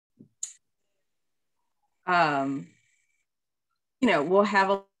Um, we'll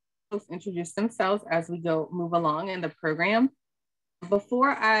have folks introduce themselves as we move along in the program. Before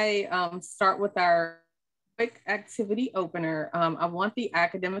I start with our quick activity opener, I want the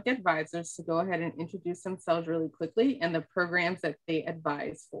academic advisors to go ahead and introduce themselves really quickly and the programs that they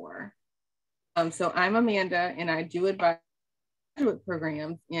advise for. So I'm Amanda, and I do advise graduate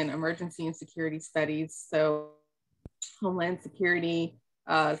programs in emergency and security studies. So Homeland Security,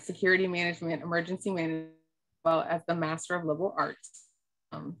 security management, emergency management, as well as the Master of Liberal Arts.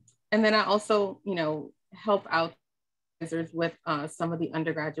 And then I also, help out with some of the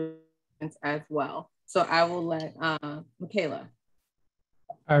undergraduates as well. So I will let Michaela.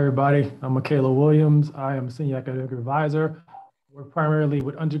 Hi, everybody. I'm Michaela Williams. I am a senior academic advisor. I work primarily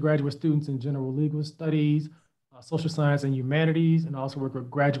with undergraduate students in general legal studies, social science and humanities, and also work with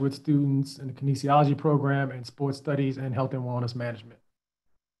graduate students in the kinesiology program and sports studies and health and wellness management.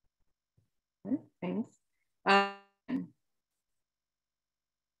 Okay, thanks.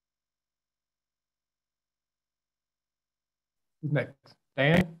 Who's next?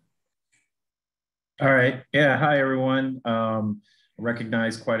 Dan? All right. Yeah. Hi, everyone. I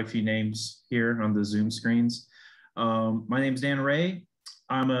recognize quite a few names here on the Zoom screens. My name is Dan Ray.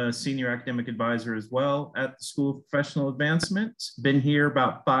 I'm a senior academic advisor as well at the School of Professional Advancement. Been here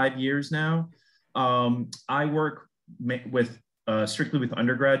about 5 years now. I work with strictly with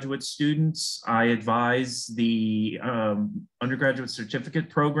undergraduate students. I advise the undergraduate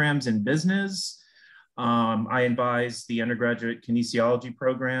certificate programs in business. I advise the undergraduate kinesiology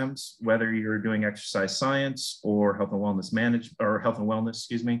programs, whether you're doing exercise science or health and wellness,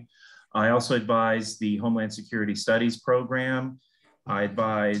 excuse me. I also advise the Homeland Security Studies program. I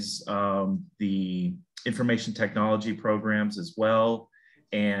advise the information technology programs as well.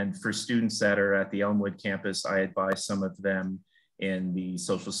 And for students that are at the Elmwood campus, I advise some of them in the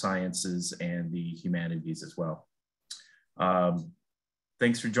social sciences and the humanities as well.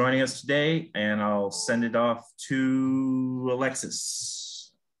 Thanks for joining us today, and I'll send it off to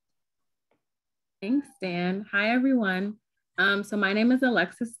Alexis. Thanks, Dan. Hi, everyone. So my name is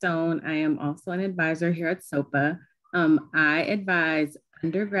Alexis Stone. I am also an advisor here at SOPA. I advise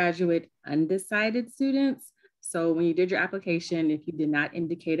undergraduate undecided students. So when you did your application, if you did not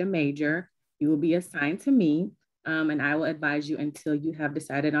indicate a major, you will be assigned to me, and I will advise you until you have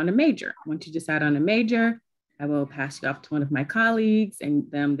decided on a major. Once you decide on a major, I will pass you off to one of my colleagues, and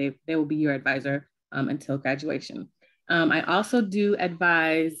they will be your advisor until graduation. I also do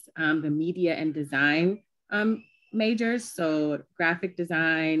advise the media and design majors, so graphic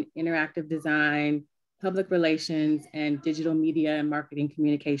design, interactive design, public relations, and digital media and marketing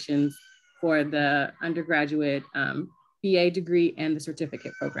communications for the undergraduate BA degree and the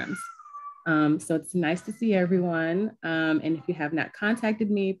certificate programs. So it's nice to see everyone. And if you have not contacted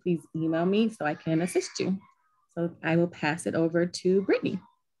me, please email me so I can assist you. So I will pass it over to Brittany.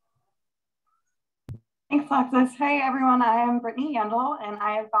 Thanks, Alexis. Hey, everyone. I am Brittany Yendel, and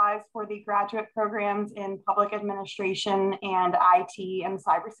I advise for the graduate programs in public administration and IT and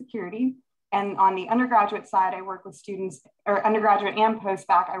cybersecurity. And on the undergraduate side, I work with students, or undergraduate and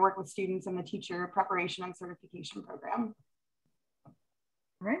post-bac, I work with students in the teacher preparation and certification program. All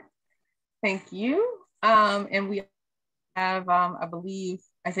right. Thank you. And we have, I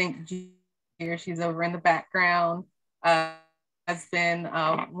think she's over in the background, has been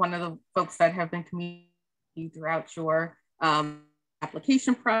one of the folks that have been communicating throughout your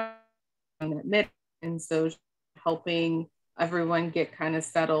application process and so helping everyone get kind of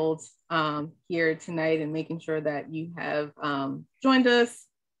settled here tonight and making sure that you have joined us.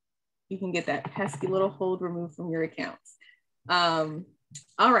 You can get that pesky little hold removed from your accounts.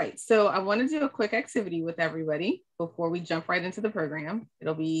 All right, so I want to do a quick activity with everybody before we jump right into the program.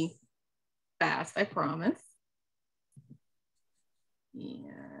 It'll be fast, I promise.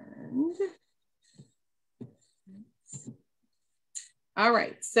 And all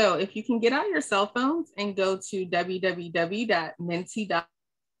right, so if you can get out your cell phones and go to www.menti.com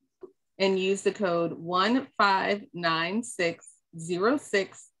and use the code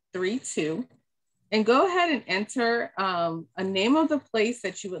 15960632 and go ahead and enter a name of the place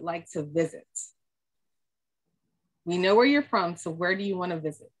that you would like to visit. We know where you're from, so where do you want to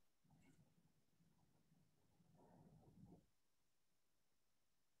visit?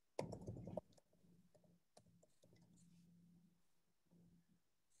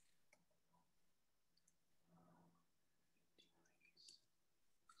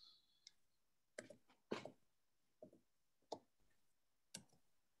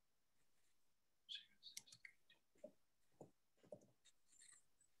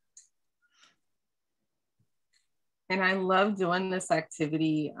 And I love doing this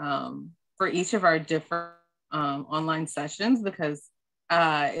activity for each of our different online sessions, because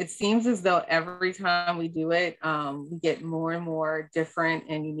it seems as though every time we do it, we get more and more different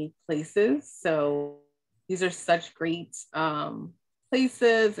and unique places. So these are such great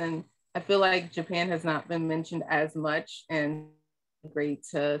places, and I feel like Japan has not been mentioned as much, and great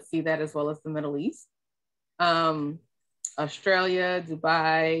to see that, as well as the Middle East. Australia,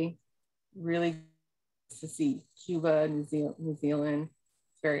 Dubai, really to see Cuba, New Zealand.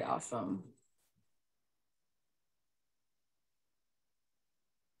 It's very awesome.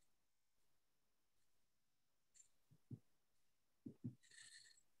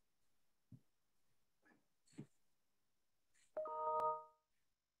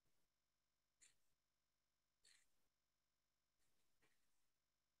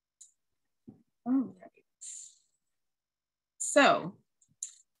 All right. So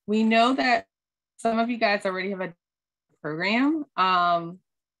we know that some of you guys already have a program.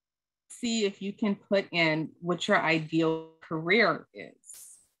 See if you can put in what your ideal career is.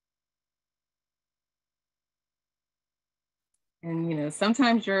 And, you know,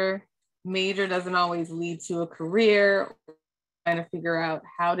 sometimes your major doesn't always lead to a career. Trying to figure out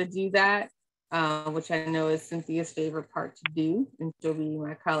how to do that, which I know is Cynthia's favorite part to do, and she'll be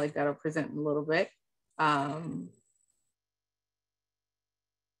my colleague that'll present in a little bit.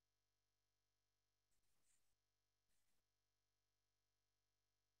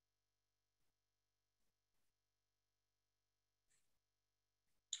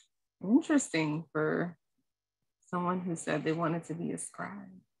 Interesting for someone who said they wanted to be a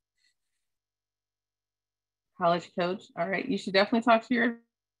scribe. College coach, all right, you should definitely talk to your,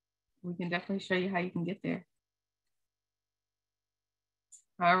 we can definitely show you how you can get there.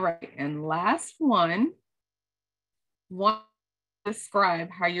 All right, and last one, describe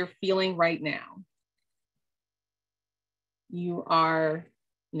how you're feeling right now. You are,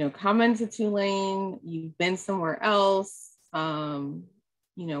 you know, coming to Tulane, you've been somewhere else,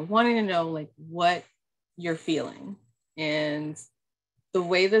 you know, wanting to know like what you're feeling. And the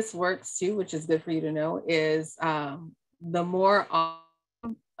way this works too, which is good for you to know, is the more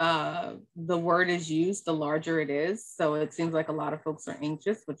the word is used, the larger it is. So it seems like a lot of folks are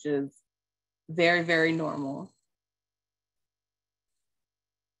anxious, which is very, very normal.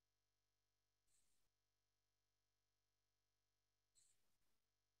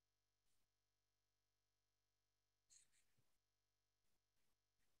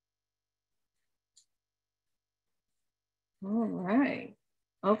 All right.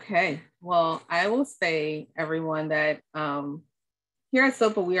 Okay. Well, I will say, everyone, that here at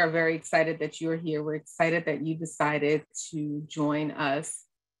SOPA, we are very excited that you're here. We're excited that you decided to join us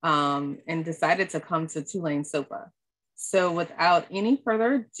and decided to come to Tulane SOPA. So without any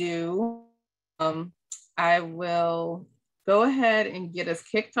further ado, I will go ahead and get us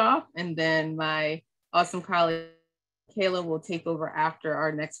kicked off, and then my awesome colleague, Kayla, will take over after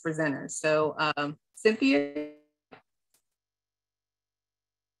our next presenter. So Cynthia.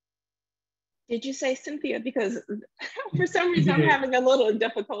 Did you say Cynthia? Because for some reason I'm having a little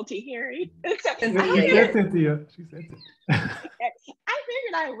difficulty hearing. Cynthia. She said it. I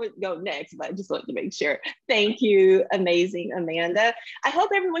figured I would go next, but I just wanted to make sure. Thank you, amazing Amanda. I hope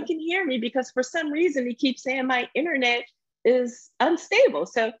everyone can hear me, because for some reason it keeps saying my internet is unstable.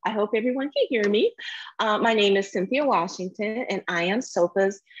 So I hope everyone can hear me. My name is Cynthia Washington, and I am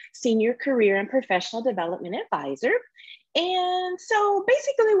SOPA's Senior Career and Professional Development Advisor. And so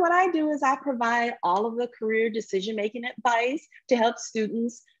basically what I do is I provide all of the career decision-making advice to help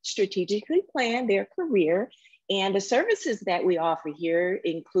students strategically plan their career. And the services that we offer here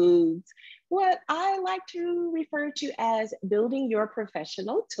includes what I like to refer to as building your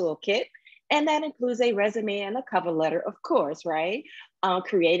professional toolkit. And that includes a resume and a cover letter, of course, right?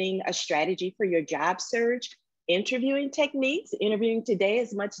 Creating a strategy for your job search, interviewing techniques. Interviewing today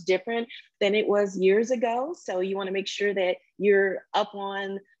is much different than it was years ago. So you want to make sure that you're up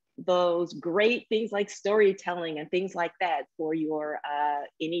on those great things like storytelling and things like that for your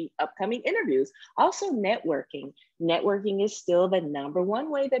any upcoming interviews. Also networking. Networking is still the #1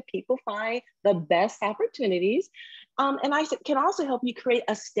 way that people find the best opportunities. And I can also help you create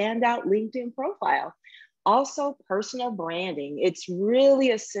a standout LinkedIn profile. Also personal branding. It's really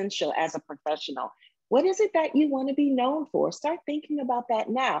essential as a professional. What is it that you want to be known for? Start thinking about that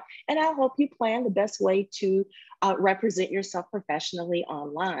now. And I'll help you plan the best way to represent yourself professionally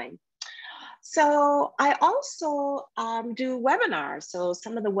online. So I also do webinars. So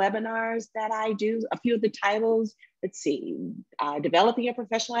some of the webinars that I do, a few of the titles, let's see, developing your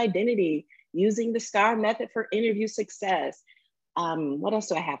professional identity, using the STAR method for interview success. What else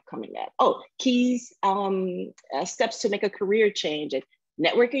do I have coming up? Oh, keys, steps to make a career change, and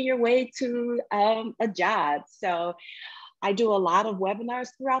networking your way to a job. So I do a lot of webinars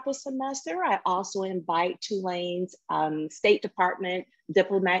throughout the semester. I also invite Tulane's State Department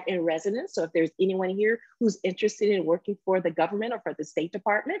diplomat in residence. So if there's anyone here who's interested in working for the government or for the State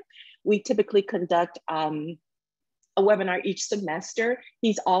Department, we typically conduct a webinar each semester.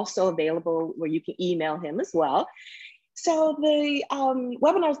 He's also available where you can email him as well. So the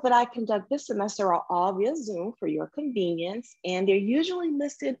webinars that I conduct this semester are all via Zoom for your convenience, and they're usually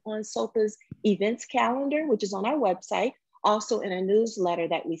listed on SOPA's events calendar, which is on our website, also in a newsletter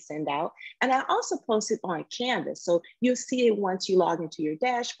that we send out. And I also post it on Canvas. So you'll see it once you log into your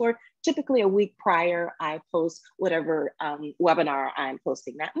dashboard. Typically a week prior, I post whatever webinar I'm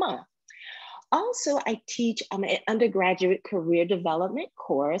posting that month. Also, I teach an undergraduate career development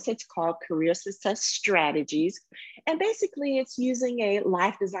course. It's called Career Success Strategies. And basically it's using a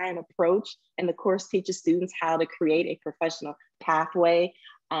life design approach, and the course teaches students how to create a professional pathway.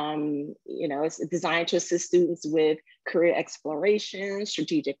 You know, it's designed to assist students with career exploration,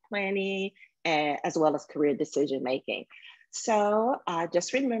 strategic planning, as well as career decision-making. So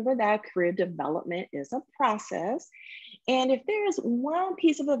just remember that career development is a process. And if there's one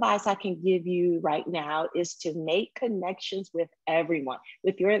piece of advice I can give you right now is to make connections with everyone,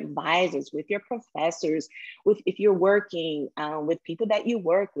 with your advisors, with your professors, if you're working with people that you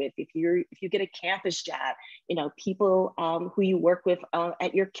work with, if you get a campus job, you know, people who you work with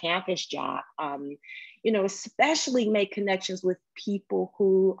at your campus job, you know, especially make connections with people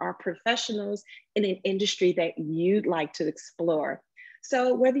who are professionals in an industry that you'd like to explore.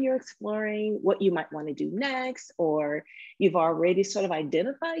 So whether you're exploring what you might want to do next, or you've already sort of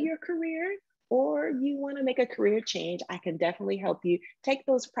identified your career, or you want to make a career change, I can definitely help you take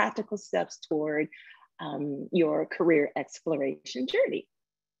those practical steps toward your career exploration journey.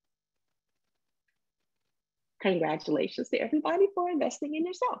 Congratulations to everybody for investing in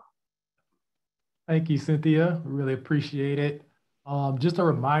yourself. Thank you, Cynthia. We really appreciate it. Just a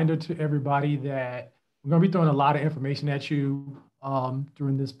reminder to everybody that we're going to be throwing a lot of information at you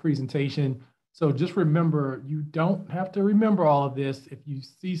during this presentation. So just remember, you don't have to remember all of this. If you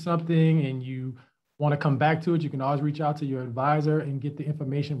see something and you want to come back to it, you can always reach out to your advisor and get the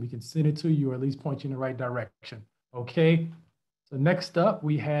information. We can send it to you or at least point you in the right direction. Okay. So next up,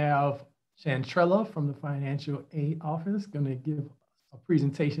 we have Chantrella from the Financial Aid Office going to give a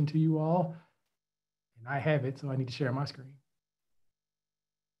presentation to you all. And I have it, so I need to share my screen.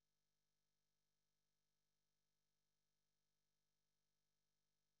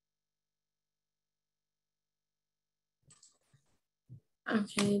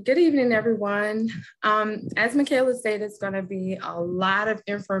 Okay, good evening, everyone. As Michaela said, it's going to be a lot of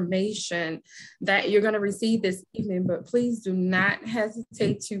information that you're going to receive this evening, but please do not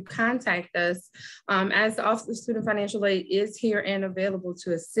hesitate to contact us, as the Office of Student Financial Aid is here and available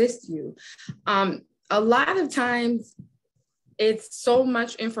to assist you. A lot of times, it's so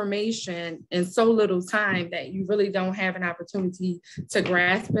much information in so little time that you really don't have an opportunity to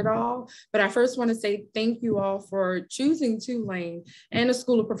grasp it all. But I first want to say thank you all for choosing Tulane and the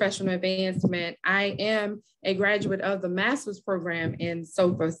School of Professional Advancement. I am a graduate of the master's program in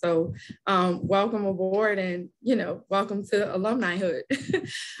SOPA. So welcome aboard, and, you know, welcome to alumnihood.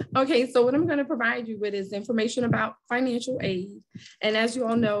 Okay, so what I'm going to provide you with is information about financial aid. And as you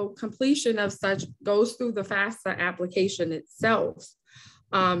all know, completion of such goes through the FAFSA application itself.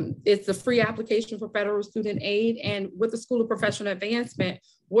 It's a free application for federal student aid, and with the School of Professional Advancement,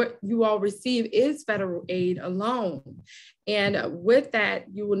 what you all receive is federal aid alone. And with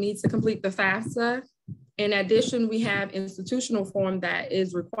that, you will need to complete the FAFSA. In addition, we have institutional form that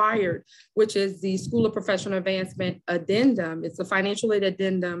is required, which is the School of Professional Advancement addendum. It's a financial aid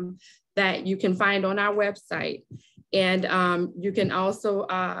addendum that you can find on our website. And you can also,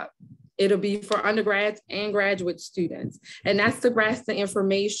 it'll be for undergrads and graduate students. And that's to grasp the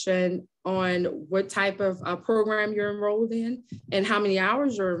information on what type of program you're enrolled in and how many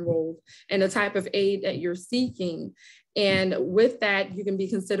hours you're enrolled and the type of aid that you're seeking. And with that, you can be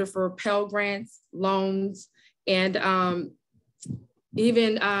considered for Pell Grants, loans, and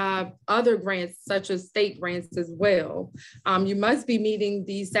even other grants such as state grants as well. You must be meeting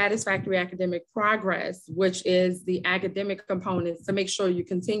the satisfactory academic progress, which is the academic components, to make sure you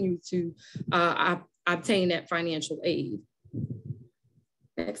continue to obtain that financial aid.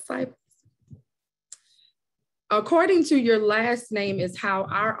 Next slide. According to your last name is how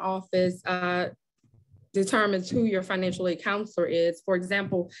our office determines who your financial aid counselor is. For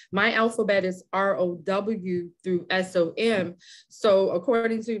example, my alphabet is ROW through SOM. So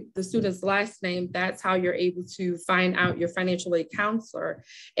according to the student's last name, that's how you're able to find out your financial aid counselor.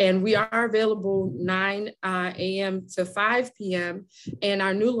 And we are available 9 a.m. to 5 p.m. in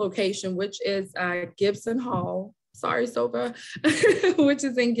our new location, which is Gibson Hall. Sorry, SOPA, which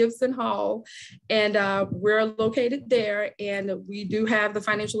is in Gibson Hall. And we're located there, and we do have the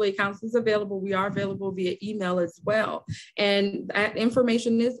financial aid counselors available. We are available via email as well. And that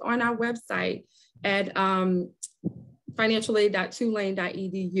information is on our website at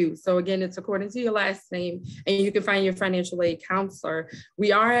financialaid.tulane.edu. So again, it's according to your last name, and you can find your financial aid counselor.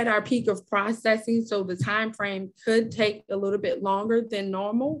 We are at our peak of processing, so the time frame could take a little bit longer than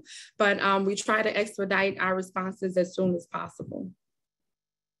normal, but we try to expedite our responses as soon as possible.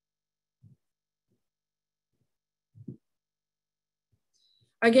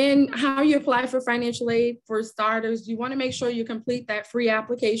 Again, how you apply for financial aid. For starters, you want to make sure you complete that free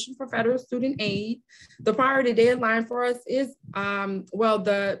application for federal student aid. The priority deadline for us is,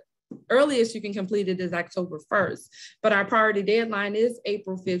 the earliest you can complete it is October 1st, but our priority deadline is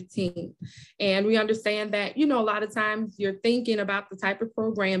April 15th. And we understand that, a lot of times you're thinking about the type of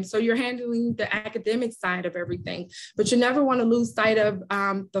program, so you're handling the academic side of everything, but you never want to lose sight of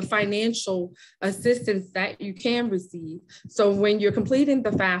the financial assistance that you can receive. So when you're completing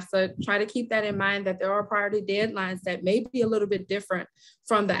the FAFSA, try to keep that in mind, that there are priority deadlines that may be a little bit different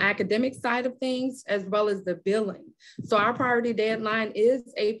from the academic side of things, as well as the billing. So our priority deadline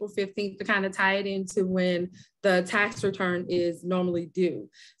is April 15th to kind of tie it into when the tax return is normally due.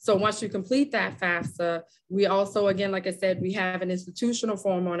 So once you complete that FAFSA, we also, again, like I said, we have an institutional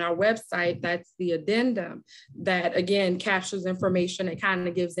form on our website. That's the addendum that, again, captures information. It kind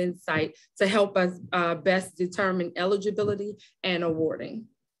of gives insight to help us best determine eligibility and awarding.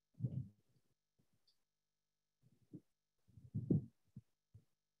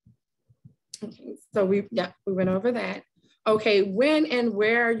 Okay, so we went over that. Okay, when and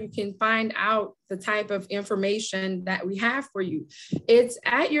where you can find out the type of information that we have for you. It's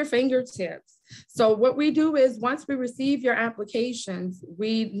at your fingertips. So what we do is, once we receive your applications,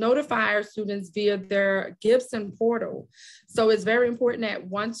 we notify our students via their Gibson portal. So it's very important that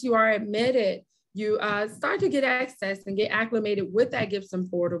once you are admitted, you start to get access and get acclimated with that Gibson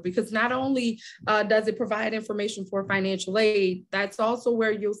portal, because not only does it provide information for financial aid, that's also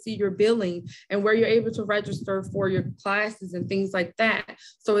where you'll see your billing and where you're able to register for your classes and things like that.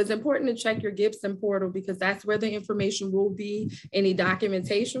 So it's important to check your Gibson portal, because that's where the information will be, any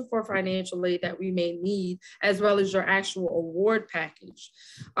documentation for financial aid that we may need, as well as your actual award package.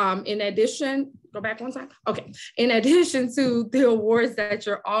 In addition, go back one time. Okay. In addition to the awards that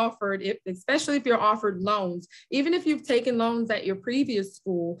you're offered, especially if you're offered loans, even if you've taken loans at your previous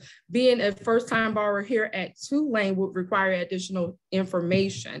school, being a first-time borrower here at Tulane would require additional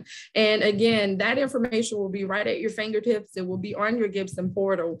information. And again, that information will be right at your fingertips. It will be on your Gibson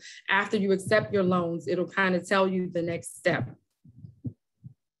portal. After you accept your loans, it'll kind of tell you the next step.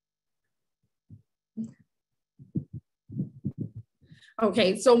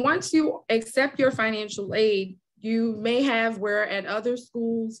 Okay, so once you accept your financial aid, you may have where at other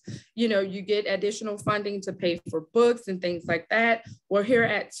schools, you get additional funding to pay for books and things like that. Well, here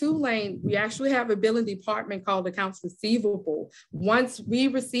at Tulane, we actually have a billing department called Accounts Receivable. Once we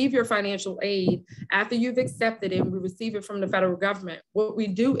receive your financial aid, after you've accepted it, we receive it from the federal government. What we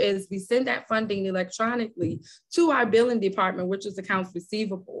do is we send that funding electronically to our billing department, which is Accounts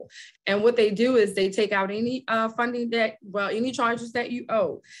Receivable. And what they do is they take out any funding any charges that you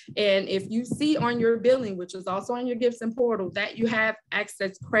owe. And if you see on your billing, which is also on your Gibson portal, that you have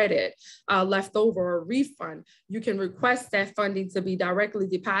excess credit left over or refund, you can request that funding to be directly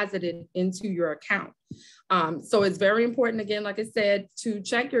deposited into your account. So it's very important, again, like I said, to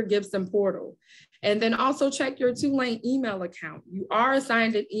check your Gibson portal. And then also check your Tulane email account. You are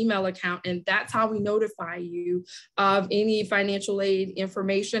assigned an email account, and that's how we notify you of any financial aid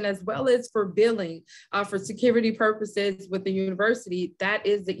information, as well as for billing. For security purposes with the university, that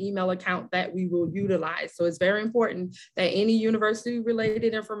is the email account that we will utilize. So it's very important that any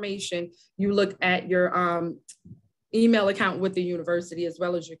university-related information, you look at your email account with the university, as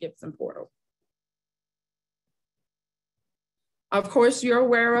well as your Gibson portal. Of course, you're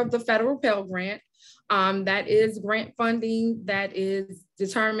aware of the federal Pell Grant. That is grant funding that is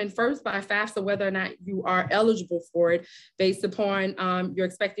determined first by FAFSA whether or not you are eligible for it based upon your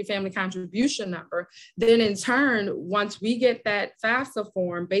expected family contribution number. Then in turn, once we get that FAFSA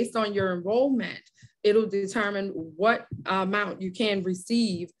form based on your enrollment, it'll determine what amount you can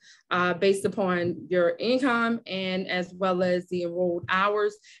receive based upon your income and as well as the enrolled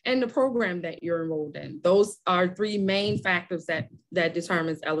hours and the program that you're enrolled in. Those are three main factors that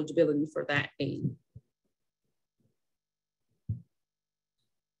determines eligibility for that aid.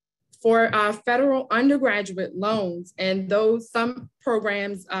 For federal undergraduate loans and some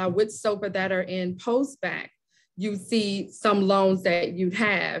programs with SOPA that are in post-bac, you see some loans that you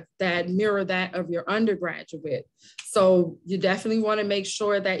have that mirror that of your undergraduate. So you definitely want to make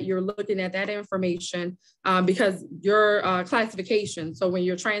sure that you're looking at that information because your classification, so when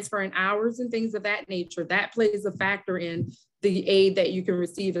you're transferring hours and things of that nature, that plays a factor in the aid that you can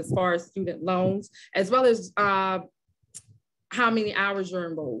receive as far as student loans, as well as how many hours you're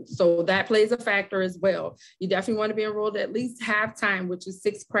enrolled. So that plays a factor as well. You definitely want to be enrolled at least half time, which is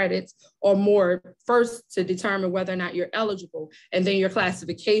 6 credits or more first to determine whether or not you're eligible. And then your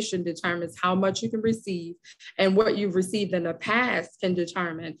classification determines how much you can receive, and what you've received in the past can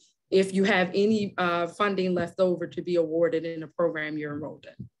determine if you have any funding left over to be awarded in a program you're enrolled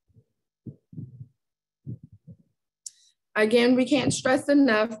in. Again, we can't stress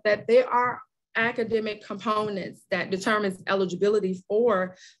enough that there are academic components that determines eligibility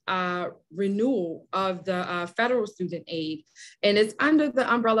for renewal of the federal student aid. And it's under the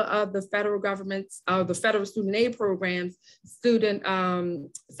umbrella of the federal government's, the federal student aid programs, student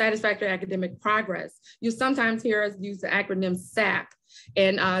satisfactory academic progress. You sometimes hear us use the acronym SAP.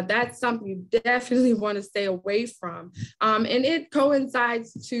 And that's something you definitely want to stay away from. And it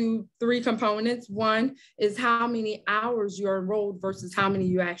coincides to 3 components. One is how many hours you're enrolled versus how many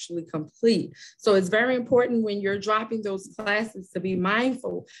you actually complete. So it's very important when you're dropping those classes to be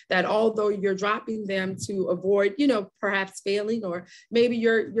mindful that although you're dropping them to avoid, perhaps failing, or maybe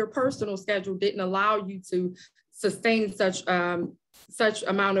your personal schedule didn't allow you to sustain such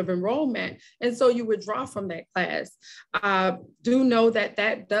amount of enrollment, and so you withdraw from that class. Do know that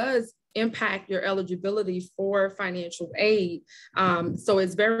that does impact your eligibility for financial aid. So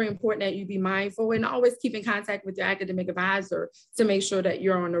it's very important that you be mindful and always keep in contact with your academic advisor to make sure that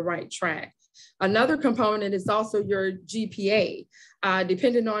you're on the right track. Another component is also your GPA.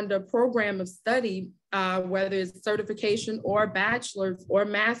 Depending on the program of study, whether it's certification or bachelor's or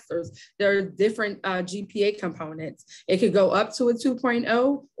master's, there are different GPA components. It could go up to a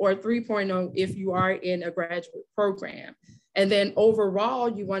 2.0 or 3.0 if you are in a graduate program. And then overall,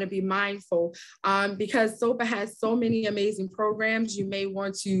 you want to be mindful because SOPA has so many amazing programs. You may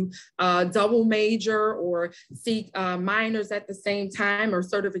want to double major or seek minors at the same time, or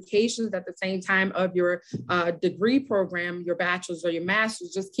certifications at the same time of your degree program, your bachelor's or your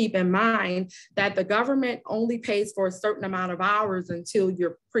master's. Just keep in mind that the government only pays for a certain amount of hours until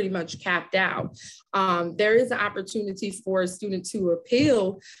you're pretty much capped out. There is an opportunity for a student to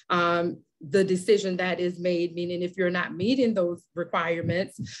appeal the decision that is made, meaning if you're not meeting those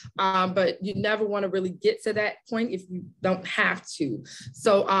requirements, but you never want to really get to that point if you don't have to.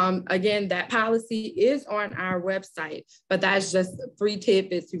 So again, that policy is on our website, but that's just 3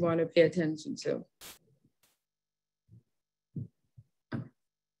 tidbits you want to pay attention to.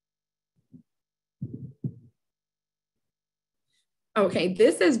 Okay,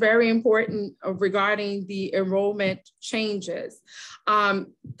 this is very important regarding the enrollment changes.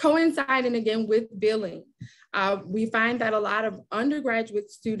 Coinciding again with billing, we find that a lot of undergraduate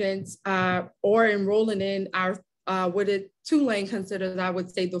students are enrolling in our what Tulane considers, I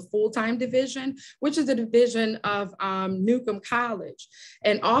would say, the full-time division, which is a division of Newcomb College.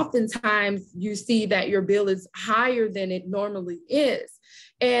 And oftentimes you see that your bill is higher than it normally is.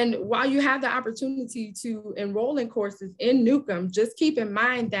 And while you have the opportunity to enroll in courses in Newcomb, just keep in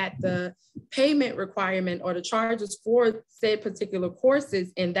mind that the payment requirement or the charges for said particular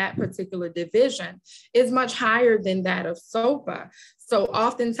courses in that particular division is much higher than that of SOPA. So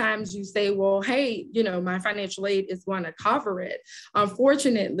oftentimes you say, well, hey, my financial aid is going to cover it.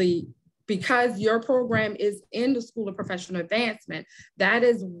 Unfortunately, because your program is in the School of Professional Advancement, that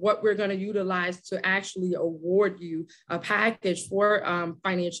is what we're going to utilize to actually award you a package for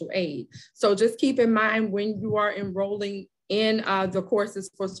financial aid. So just keep in mind when you are enrolling in the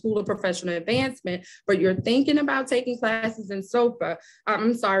courses for School of Professional Advancement, but you're thinking about taking classes in SOPA,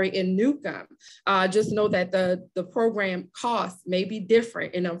 in Newcomb, just know that the program costs may be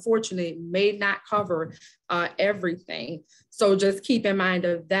different and unfortunately may not cover everything. So just keep in mind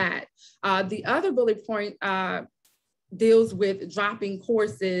of that. The other bullet point deals with dropping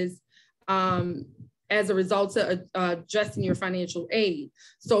courses as a result of adjusting your financial aid.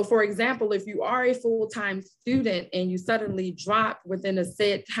 So for example, if you are a full-time student and you suddenly drop within a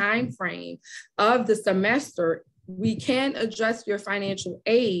set time frame of the semester, we can adjust your financial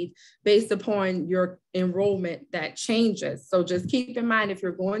aid based upon your enrollment that changes. So just keep in mind, if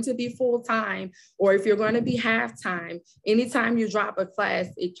you're going to be full-time or if you're going to be half-time, anytime you drop a class,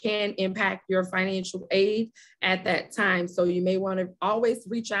 it can impact your financial aid at that time. So you may want to always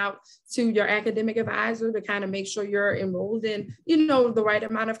reach out to your academic advisor to kind of make sure you're enrolled in, the right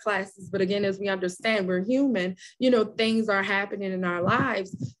amount of classes. But again, as we understand, we're human, things are happening in our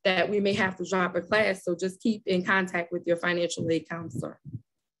lives that we may have to drop a class. So just keep in contact with your financial aid counselor.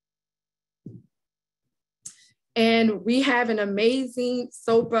 And we have an amazing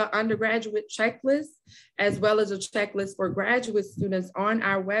SOPA undergraduate checklist, as well as a checklist for graduate students on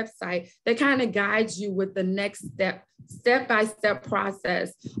our website that kind of guides you with the next step-by-step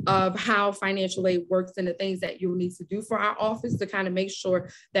process of how financial aid works and the things that you'll need to do for our office to kind of make sure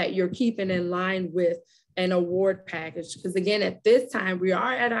that you're keeping in line with an award package. Because again, at this time, we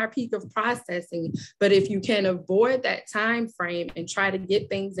are at our peak of processing, but if you can avoid that time frame and try to get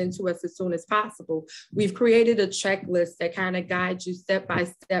things into us as soon as possible, we've created a checklist that kind of guides you step by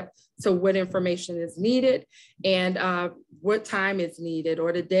step to what information is needed and what time is needed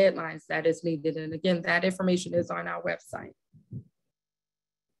or the deadlines that is needed. And again, that information is on our website.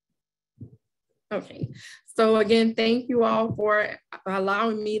 Okay, so again, thank you all for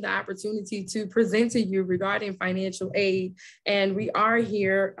allowing me the opportunity to present to you regarding financial aid. And we are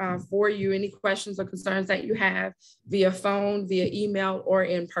here for you, any questions or concerns that you have via phone, via email, or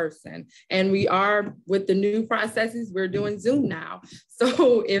in person. And we are, with the new processes, we're doing Zoom now.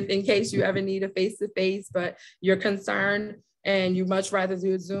 So if in case you ever need a face-to-face, but you're concerned and you much rather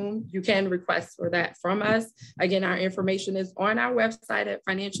do a Zoom, you can request for that from us. Again, our information is on our website at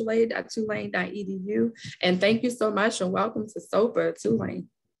financialaid.tulane.edu. And thank you so much and welcome to SOPA at Tulane.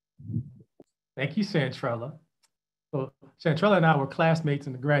 Thank you, Chantrella. So Chantrella and I were classmates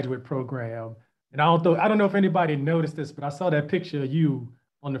in the graduate program. And I don't know if anybody noticed this, but I saw that picture of you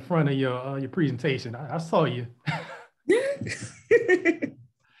on the front of your presentation. I saw you.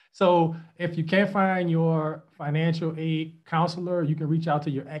 So if you can't find your financial aid counselor, you can reach out to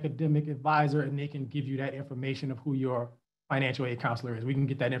your academic advisor and they can give you that information of who your financial aid counselor is. We can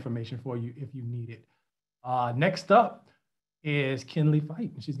get that information for you if you need it. Next up is Kinley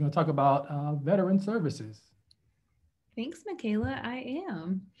Fight, and she's going to talk about veteran services. Thanks, Michaela. I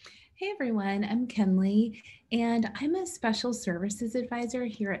am. Hey, everyone. I'm Kinley, and I'm a special services advisor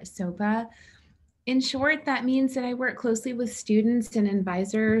here at SOPA. In short, that means that I work closely with students and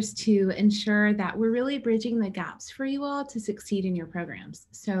advisors to ensure that we're really bridging the gaps for you all to succeed in your programs.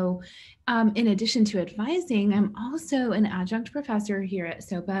 So in addition to advising, I'm also an adjunct professor here at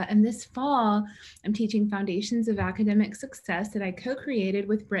SOPA. And this fall, I'm teaching Foundations of Academic Success that I co-created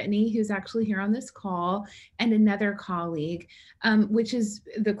with Brittany, who's actually here on this call, and another colleague, which is,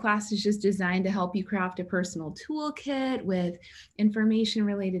 the class is just designed to help you craft a personal toolkit with information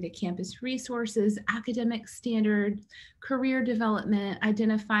related to campus resources, academic standards, career development,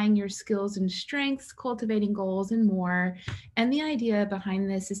 identifying your skills and strengths, cultivating goals, and more. And the idea behind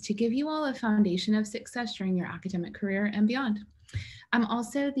this is to give you all a foundation of success during your academic career and beyond. I'm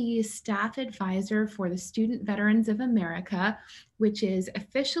also the staff advisor for the Student Veterans of America, which is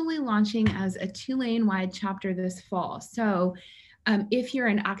officially launching as a Tulane-wide chapter this fall. So if you're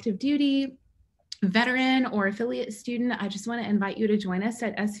an active duty veteran or affiliate student, I just want to invite you to join us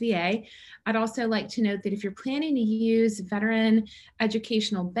at SVA. I'd also like to note that if you're planning to use veteran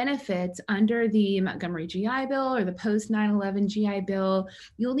educational benefits under the Montgomery GI Bill or the post 9/11 GI Bill,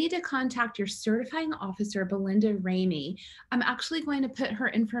 you'll need to contact your certifying officer, Belinda Ramey. I'm actually going to put her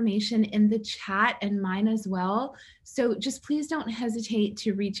information in the chat and mine as well. So just please don't hesitate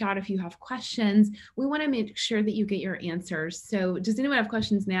to reach out if you have questions. We want to make sure that you get your answers. So does anyone have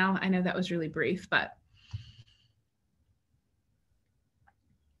questions now? I know that was really brief, but.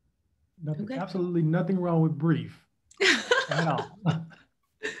 Nothing, okay. Absolutely nothing wrong with brief at all.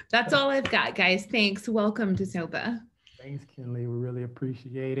 That's all I've got, guys. Thanks. Welcome to SOPA. Thanks, Kinley. We really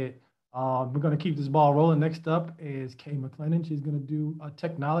appreciate it. We're going to keep this ball rolling. Next up is Kay McLennan. She's going to do a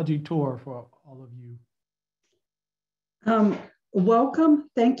technology tour for all of you. Welcome.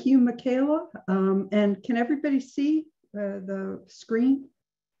 Thank you, Michaela. And can everybody see the screen?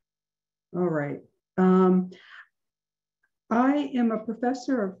 All right. I am a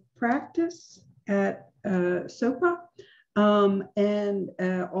professor of practice at SOPA and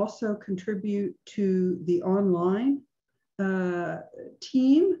also contribute to the online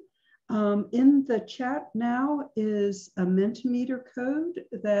team. In the chat now is a Mentimeter code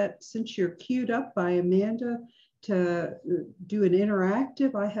that, since you're queued up by Amanda to do an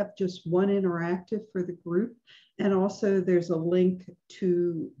interactive, I have just one interactive for the group. And also there's a link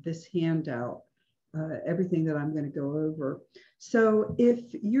to this handout. everything that I'm going to go over. So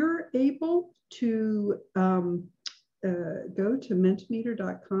if you're able to go to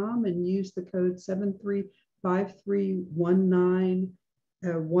mentimeter.com and use the code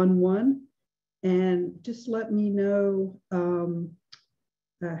 73531911 and just let me know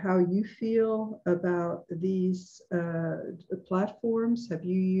how you feel about these platforms. Have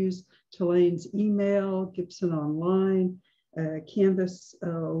you used Tulane's email, Gibson Online, Canvas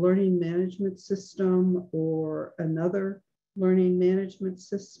learning management system, or another learning management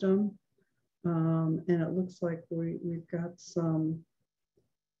system? And it looks like we've got some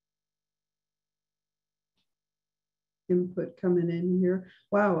input coming in here.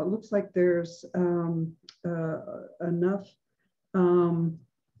 Wow, it looks like there's enough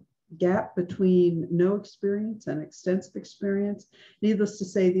gap between no experience and extensive experience. Needless to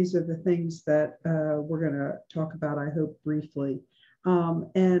say, these are the things that we're going to talk about, I hope, briefly.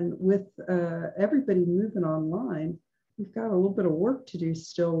 And with everybody moving online, we've got a little bit of work to do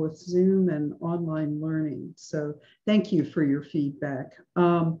still with Zoom and online learning. So thank you for your feedback.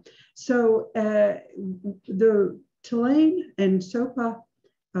 So the Tulane and SOPA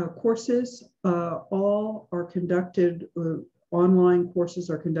courses all are conducted, online courses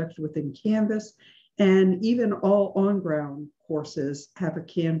are conducted within Canvas, and even all on-ground courses have a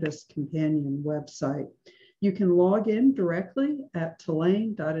Canvas companion website. You can log in directly at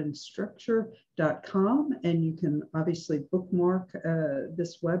tulane.instructure.com, and you can obviously bookmark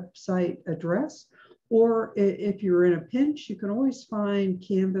this website address, or if you're in a pinch, you can always find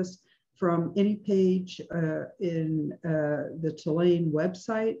Canvas from any page in the Tulane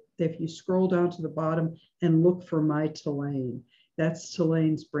website. If you scroll down to the bottom and look for My Tulane, that's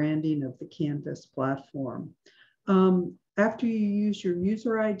Tulane's branding of the Canvas platform. After you use your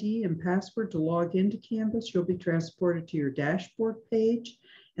user ID and password to log into Canvas, you'll be transported to your dashboard page,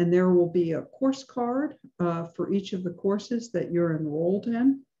 and there will be a course card for each of the courses that you're enrolled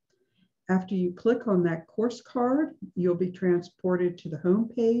in. After you click on that course card, you'll be transported to the home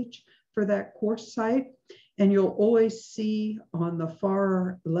page for that course site, and you'll always see on the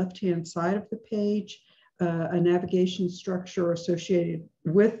far left-hand side of the page a navigation structure associated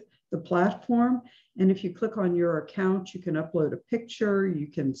with the platform. And if you click on your account, you can upload a picture, you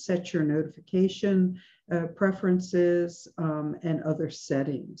can set your notification preferences and other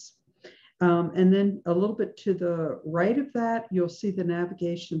settings. And then a little bit to the right of that, you'll see the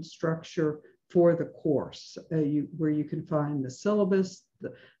navigation structure for the course, where you can find the syllabus,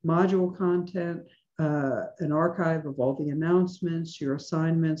 the module content, an archive of all the announcements, your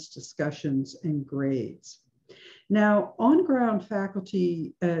assignments, discussions, and grades. Now, on-ground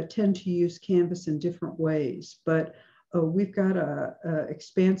faculty tend to use Canvas in different ways, but we've got an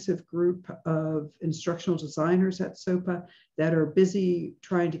expansive group of instructional designers at SOPA that are busy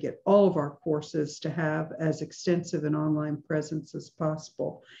trying to get all of our courses to have as extensive an online presence as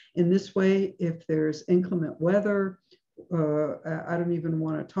possible. In this way, if there's inclement weather, I don't even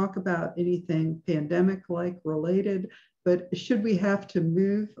want to talk about anything pandemic-like related, but should we have to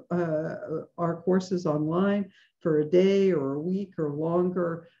move our courses online for a day or a week or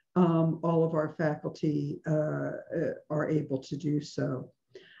longer, all of our faculty are able to do so.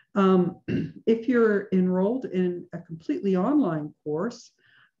 If you're enrolled in a completely online course,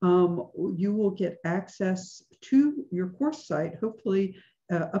 you will get access to your course site, hopefully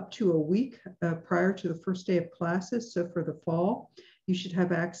up to a week prior to the first day of classes. So for the fall, you should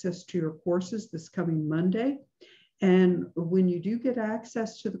have access to your courses this coming Monday. And when you do get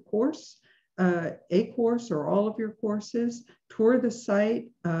access to the course, a course or all of your courses, tour the site,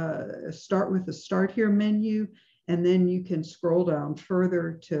 start with the Start Here menu, and then you can scroll down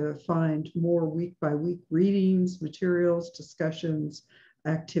further to find more week-by-week readings, materials, discussions,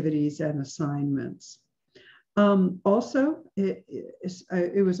 activities, and assignments. Also,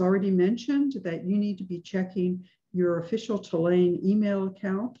 it was already mentioned that you need to be checking your official Tulane email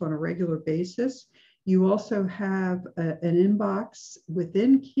account on a regular basis. You also have an inbox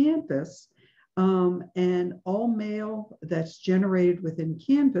within Canvas, and all mail that's generated within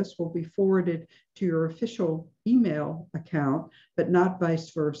Canvas will be forwarded to your official email account, but not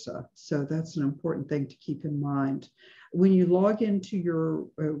vice versa. So that's an important thing to keep in mind. When you log into your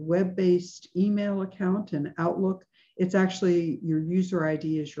web-based email account in Outlook, it's actually your user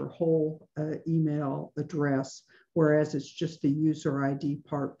ID is your whole email address, whereas it's just the user ID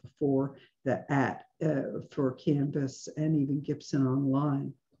part before the @ for Canvas and even Gibson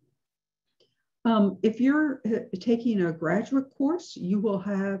Online. If you're taking a graduate course, you will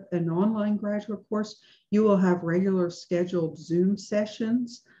have an online graduate course. You will have regular scheduled Zoom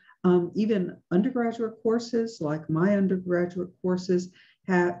sessions. Even undergraduate courses, like my undergraduate courses,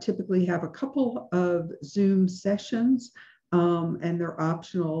 typically have a couple of Zoom sessions, and they're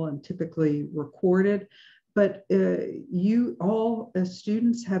optional and typically recorded. But you all as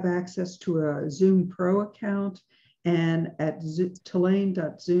students have access to a Zoom Pro account, and at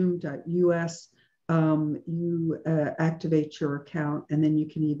tulane.zoom.us, you activate your account, and then you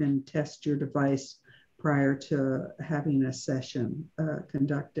can even test your device prior to having a session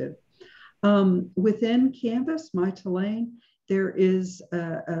conducted. Within Canvas, My Tulane, there is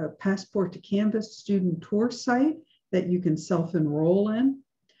a Passport to Canvas student tour site that you can self-enroll in.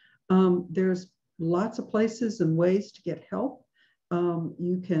 There's lots of places and ways to get help.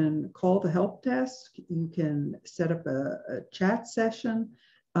 You can call the help desk. You can set up a chat session.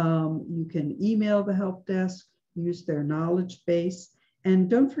 You can email the help desk, use their knowledge base.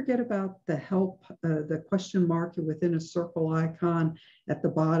 And don't forget about the help, the question mark within a circle icon at the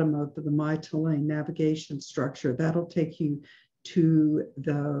bottom of the My Tulane navigation structure. That'll take you to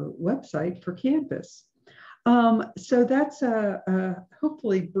the website for Canvas. So that's a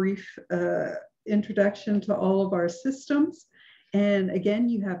hopefully brief introduction to all of our systems. And again,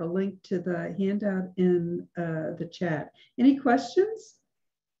 you have a link to the handout in the chat. Any questions?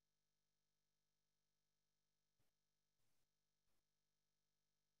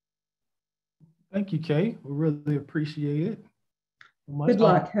 Thank you, Kay. We really appreciate it. Good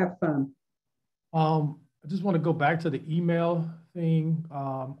luck. Have fun. I just want to go back to the email thing.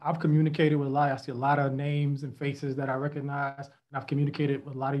 I've communicated with I see a lot of names and faces that I recognize, and I've communicated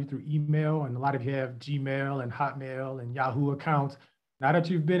with a lot of you through email, and a lot of you have Gmail and Hotmail and Yahoo accounts. Now that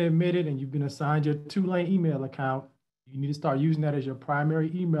you've been admitted and you've been assigned your Tulane email account, you need to start using that as your primary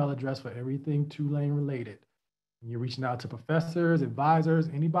email address for everything Tulane related. When you're reaching out to professors, advisors,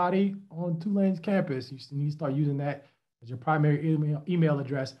 anybody on Tulane's campus, you need to start using that as your primary email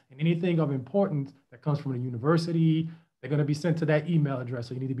address, and anything of importance that comes from the university, they're going to be sent to that email address.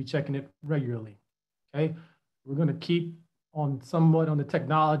 So you need to be checking it regularly. Okay. We're going to keep on somewhat on the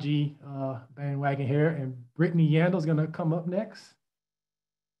technology bandwagon here, and Brittany Yandel is going to come up next.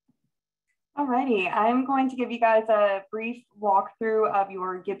 Alrighty, I'm going to give you guys a brief walkthrough of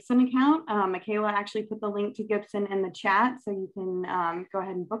your Gibson account. Michaela actually put the link to Gibson in the chat, so you can go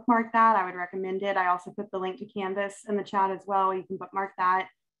ahead and bookmark that. I would recommend it. I also put the link to Canvas in the chat as well. You can bookmark that.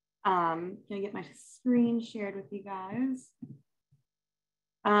 I'm gonna get my screen shared with you guys.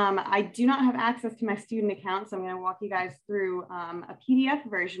 I do not have access to my student account, so I'm going to walk you guys through a PDF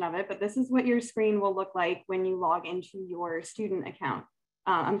version of it, but this is what your screen will look like when you log into your student account.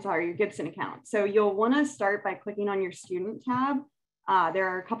 Your Gibson account. So you'll want to start by clicking on your student tab. There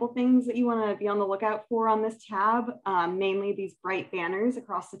are a couple things that you want to be on the lookout for on this tab, mainly these bright banners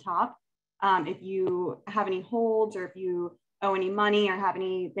across the top. If you have any holds, or if you owe any money or have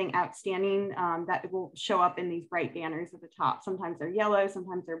anything outstanding, that will show up in these bright banners at the top. Sometimes they're yellow,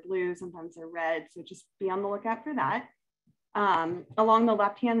 sometimes they're blue, sometimes they're red. So just be on the lookout for that. Along the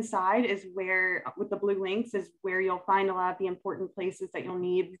left-hand side is where, with the blue links, is where you'll find a lot of the important places that you'll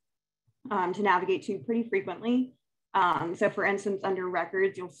need to navigate to pretty frequently. So for instance, under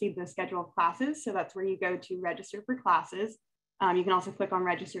records, you'll see the schedule of classes. So that's where you go to register for classes. You can also click on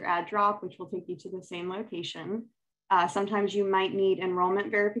register add drop, which will take you to the same location. Sometimes you might need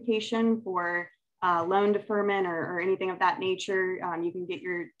enrollment verification for loan deferment or anything of that nature. You can get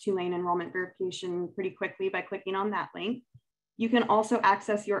your Tulane enrollment verification pretty quickly by clicking on that link. You can also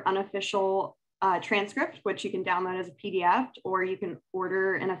access your unofficial transcript, which you can download as a PDF, or you can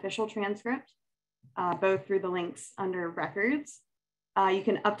order an official transcript, both through the links under records. You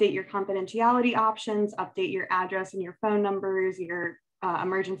can update your confidentiality options, update your address and your phone numbers, your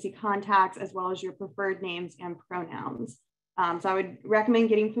emergency contacts, as well as your preferred names and pronouns. So I would recommend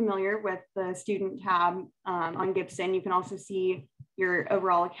getting familiar with the student tab on Gibson. You can also see your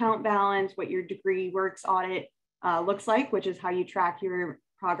overall account balance, what your degree works audit looks like, which is how you track your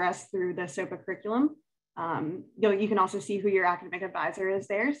progress through the SOPA curriculum. You can also see who your academic advisor is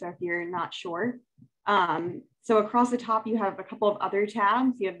there, so if you're not sure. So across the top, you have a couple of other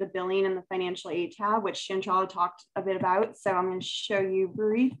tabs. You have the billing and the financial aid tab, which Chantal talked a bit about. So I'm going to show you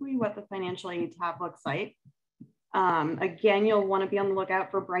briefly what the financial aid tab looks like. Again, you'll want to be on the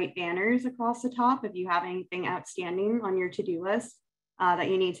lookout for bright banners across the top if you have anything outstanding on your to-do list that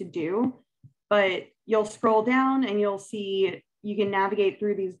you need to do. But you'll scroll down and you'll see you can navigate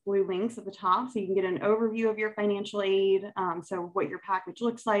through these blue links at the top, so you can get an overview of your financial aid, so what your package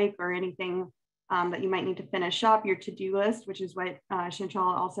looks like, or anything that you might need to finish up, your to-do list, which is what Chantal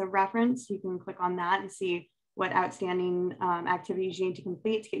also referenced. You can click on that and see what outstanding activities you need to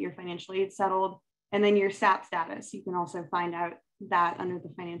complete to get your financial aid settled. And then your SAP status, you can also find out that under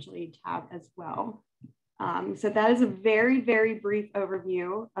the financial aid tab as well. So that is a very, very brief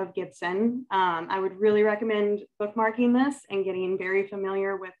overview of Gibson. I would really recommend bookmarking this and getting very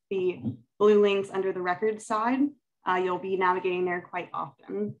familiar with the blue links under the records side. You'll be navigating there quite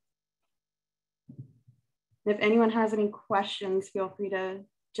often. If anyone has any questions, feel free to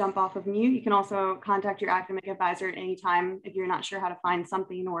jump off of mute. You can also contact your academic advisor at any time if you're not sure how to find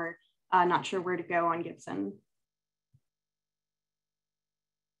something or not sure where to go on Gibson.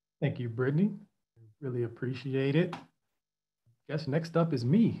 Thank you, Brittany. Really appreciate it. I guess next up is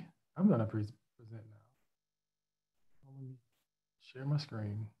me. I'm gonna present now. Let me share my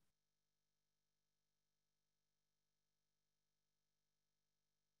screen.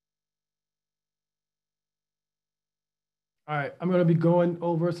 All right, I'm gonna be going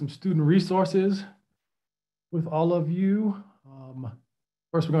over some student resources with all of you.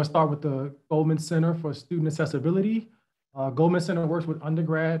 First, we're gonna start with the Goldman Center for Student Accessibility. Goldman Center works with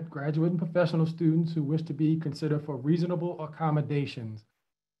undergrad, graduate, and professional students who wish to be considered for reasonable accommodations.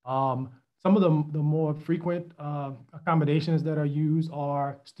 Some of the more frequent accommodations that are used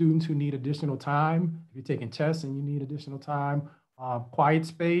are students who need additional time. If you're taking tests and you need additional time, quiet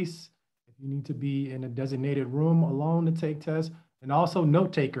space, if you need to be in a designated room alone to take tests, and also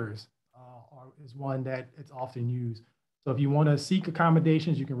note takers is one that it's often used. So if you want to seek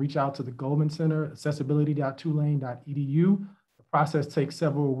accommodations, you can reach out to the Goldman Center, accessibility.tulane.edu. The process takes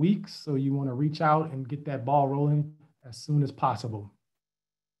several weeks, so you want to reach out and get that ball rolling as soon as possible.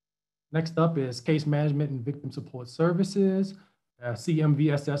 Next up is Case Management and Victim Support Services,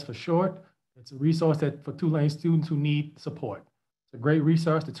 CMVSS for short. It's a resource for Tulane students who need support. It's a great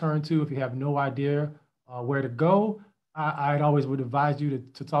resource to turn to if you have no idea where to go. I'd always would advise you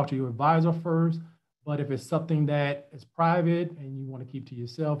to talk to your advisor first. But if it's something that is private and you want to keep to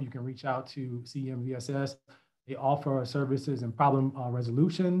yourself, you can reach out to CMVSS. They offer services in problem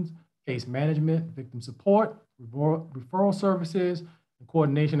resolutions, case management, victim support, referral services, and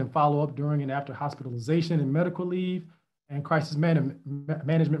coordination and follow-up during and after hospitalization and medical leave, and crisis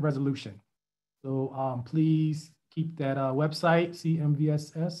management resolution. So please keep that website,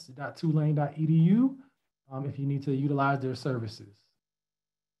 cmvss.tulane.edu, if you need to utilize their services.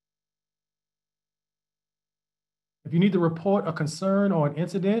 If you need to report a concern or an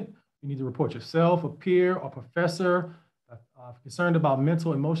incident, you need to report yourself, a peer, or professor concerned about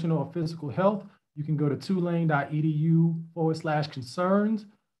mental, emotional, or physical health. You can go to tulane.edu/concerns.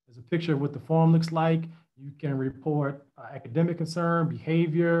 There's a picture of what the form looks like. You can report academic concern,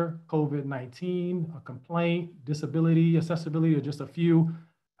 behavior, COVID-19, a complaint, disability, accessibility, or just a few.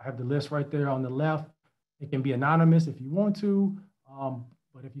 I have the list right there on the left. It can be anonymous if you want to,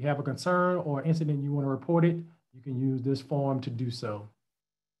 but if you have a concern or incident you want to report it, you can use this form to do so.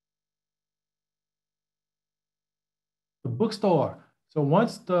 The bookstore. So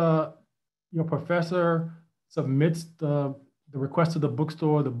once your professor submits the request to the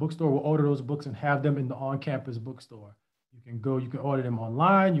bookstore will order those books and have them in the on-campus bookstore. You can order them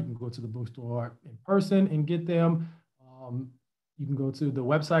online. You can go to the bookstore in person and get them. You can go to the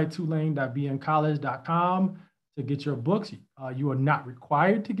website, tulane.bncollege.com. to get your books. You are not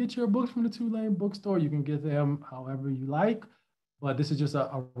required to get your books from the Tulane bookstore. You can get them however you like, but this is just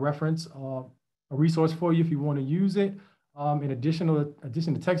a reference, a resource for you if you want to use it. In addition to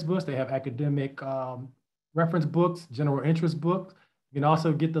textbooks, they have academic reference books, general interest books. You can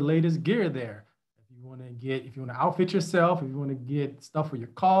also get the latest gear there. If you want to outfit yourself, if you want to get stuff for your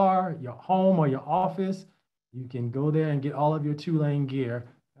car, your home, or your office, you can go there and get all of your Tulane gear.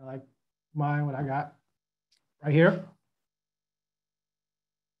 Like mine, what I got right here.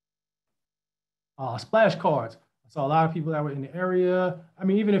 Splash cards. I saw a lot of people that were in the area. I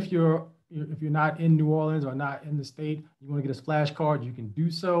mean, even if you're not in New Orleans or not in the state, you want to get a splash card, you can do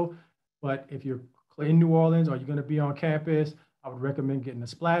so. But if you're in New Orleans or you're going to be on campus, I would recommend getting a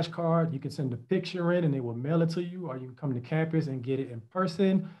splash card. You can send a picture in and they will mail it to you, or you can come to campus and get it in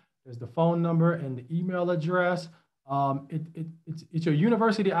person. There's the phone number and the email address. It's your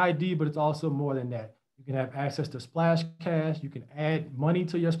university ID, but it's also more than that. You can have access to Splash Cash. You can add money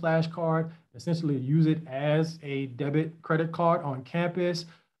to your Splash card, essentially use it as a debit credit card on campus.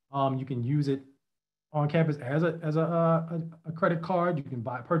 You can use it on campus as a credit card. You can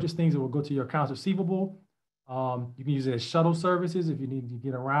purchase things that will go to your accounts receivable. You can use it as shuttle services if you need to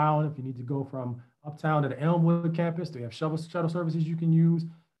get around, if you need to go from Uptown to the Elmwood campus. They have shuttle services you can use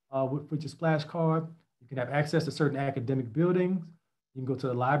with your Splash card. You can have access to certain academic buildings. You can go to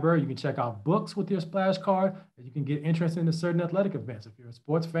the library. You can check out books with your Splash card. And you can get interested in certain athletic events. If you're a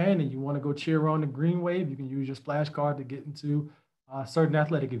sports fan and you want to go cheer on the Green Wave, you can use your Splash card to get into certain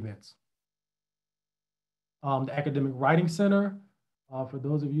athletic events. The Academic Writing Center. For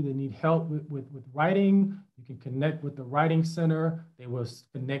those of you that need help with writing, you can connect with the Writing Center. They will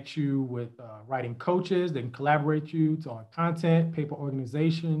connect you with writing coaches. They can collaborate you on content, paper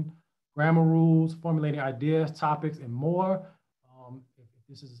organization, grammar rules, formulating ideas, topics, and more. If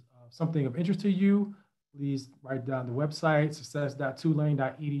this is something of interest to you, please write down the website,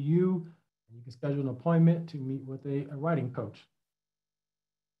 success.tulane.edu, and you can schedule an appointment to meet with a writing coach.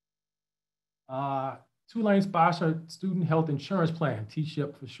 Tulane sponsored student health insurance plan,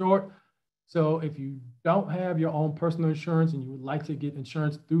 TSHIP for short. So if you don't have your own personal insurance and you would like to get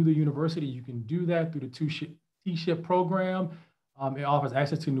insurance through the university, you can do that through the TSHIP program. It offers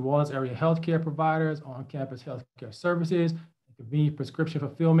access to New Orleans area healthcare providers, on-campus healthcare services, and convenient prescription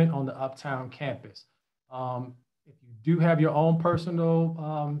fulfillment on the Uptown campus. If you do have your own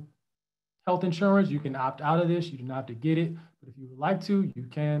personal health insurance, you can opt out of this. You do not have to get it, but if you would like to, you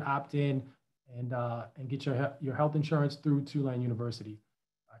can opt in and get your health insurance through Tulane University.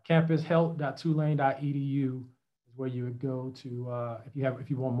 Campushealth.tulane.edu is where you would go to if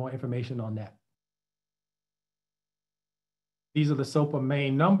you want more information on that. These are the SOPA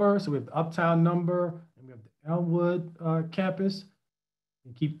main numbers. So we have the Uptown number and we have the Elmwood campus.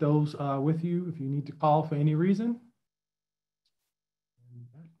 And keep those with you if you need to call for any reason. And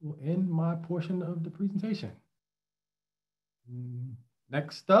that will end my portion of the presentation.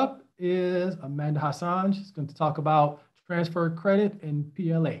 Next up is Amanda Hassan. She's going to talk about transfer credit and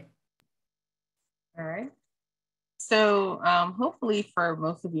PLA. All right. So hopefully for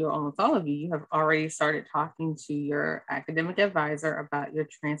most of you, almost all of you, you have already started talking to your academic advisor about your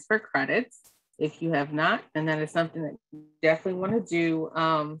transfer credits. If you have not, then that is something that you definitely want to do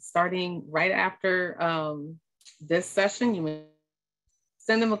starting right after this session. You may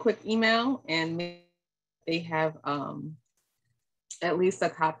send them a quick email and maybe they have at least a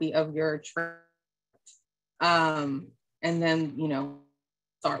copy of your transcript, and then, you know,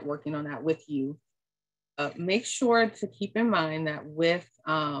 start working on that with you. Make sure to keep in mind that with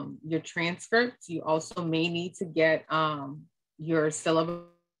your transcripts, you also may need to get your syllabus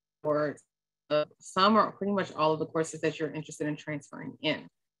or some or pretty much all of the courses that you're interested in transferring in.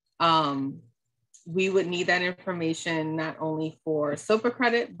 We would need that information not only for SOPA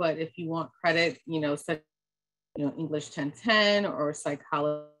credit, but if you want credit, you know, such, you know, English 1010 or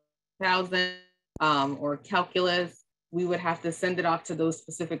Psychology 1000 or Calculus, we would have to send it off to those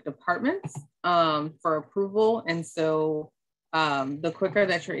specific departments for approval. And so the quicker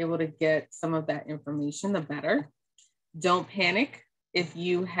that you're able to get some of that information, the better. Don't panic if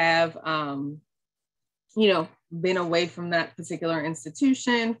you have, you know, been away from that particular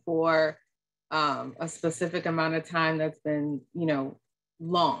institution for a specific amount of time that's been, you know,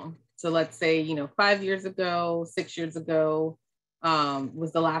 long. So let's say, you know, 5 years ago, 6 years ago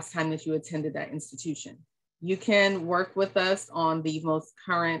was the last time that you attended that institution. You can work with us on the most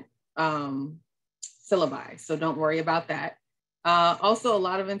current syllabi, so don't worry about that. Also, a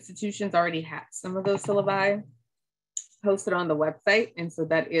lot of institutions already have some of those syllabi posted on the website, and so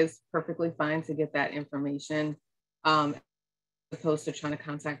that is perfectly fine to get that information as opposed to trying to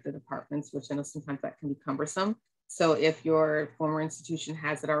contact the departments, which I know sometimes that can be cumbersome. So if your former institution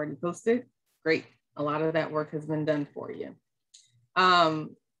has it already posted, great. A lot of that work has been done for you.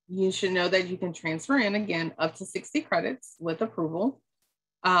 You should know that you can transfer in, again, up to 60 credits with approval.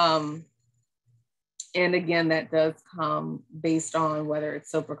 And again, that does come based on whether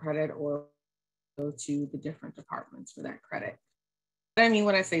it's SOPA credit or go to the different departments for that credit. What I mean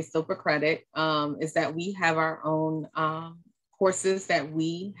when I say SOPA credit is that we have our own courses that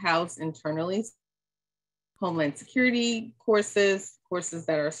we house internally. Homeland Security courses, courses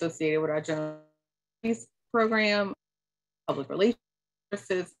that are associated with our general program, public relations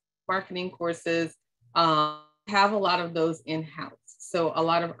courses, marketing courses, have a lot of those in-house. So a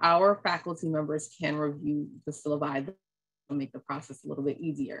lot of our faculty members can review the syllabi to make the process a little bit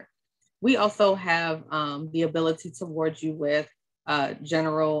easier. We also have the ability to award you with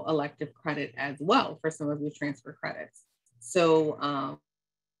general elective credit as well for some of your transfer credits. So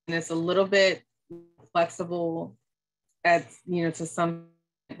and it's a little bit flexible at, you know, to some,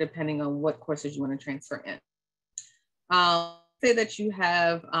 depending on what courses you want to transfer in. Say that you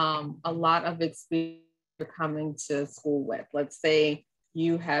have a lot of experience coming to school with. Let's say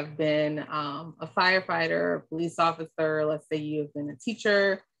you have been a firefighter, a police officer. Let's say you have been a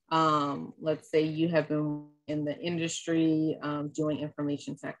teacher. Let's say you have been in the industry doing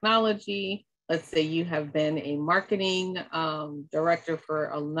information technology. Let's say you have been a marketing director for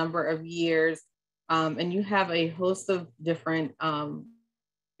a number of years. And you have a host of different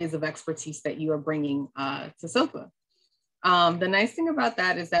areas of expertise that you are bringing to SOPA. The nice thing about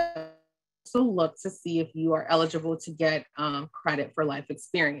that is that also look to see if you are eligible to get credit for life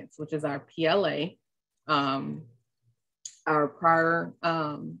experience, which is our PLA, our prior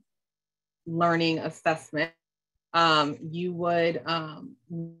learning assessment. You would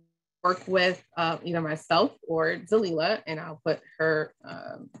work with either myself or Dalila, and I'll put her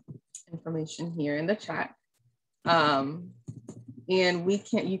information here in the chat. And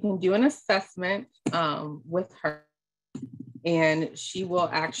you can do an assessment with her, and she will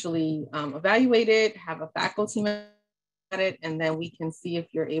actually evaluate it, have a faculty member at it, and then we can see if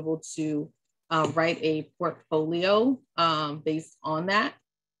you're able to write a portfolio based on that.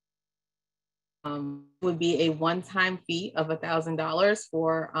 Would be a one-time fee of $1,000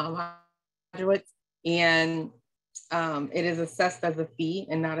 for graduates, and it is assessed as a fee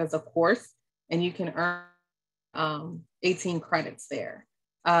and not as a course, and you can earn 18 credits there.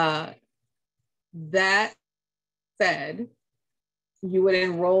 That said, you would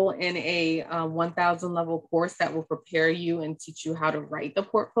enroll in a 1,000 level course that will prepare you and teach you how to write the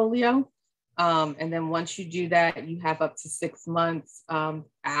portfolio. And then once you do that, you have up to 6 months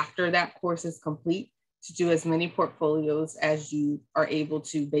after that course is complete to do as many portfolios as you are able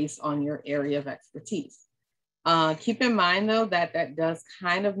to based on your area of expertise. Keep in mind though, that that does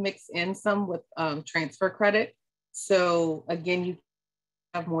kind of mix in some with transfer credit. So again, you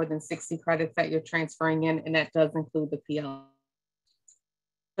have more than 60 credits that you're transferring in, and that does include the PL.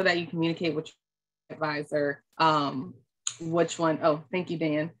 So that you communicate with your advisor, which one, oh, thank you,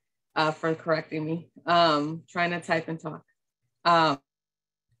 Dan. For correcting me, trying to type and talk.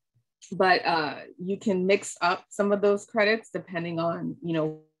 But you can mix up some of those credits depending on, you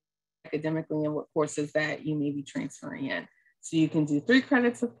know, academically and what courses that you may be transferring in. So you can do 3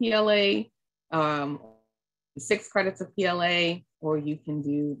 credits of PLA, 6 credits of PLA, or you can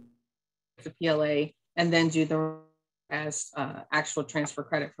do the PLA and then do the as actual transfer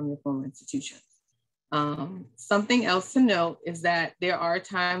credit from your former institution. Something else to note is that there are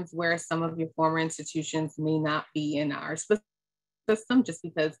times where some of your former institutions may not be in our system just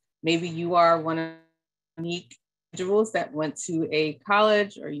because maybe you are one of the unique individuals that went to a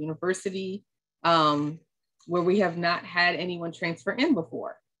college or university where we have not had anyone transfer in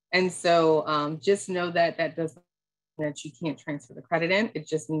before. And so just know that that doesn't mean that you can't transfer the credit in. It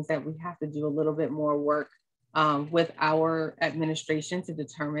just means that we have to do a little bit more work with our administration to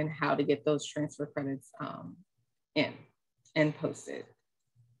determine how to get those transfer credits in and posted.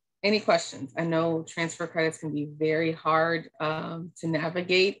 Any questions? I know transfer credits can be very hard to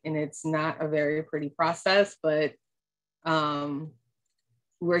navigate, and it's not a very pretty process, but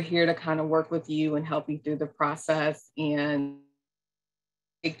we're here to kind of work with you and help you through the process. And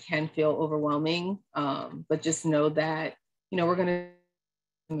it can feel overwhelming, but just know that, you know, we're gonna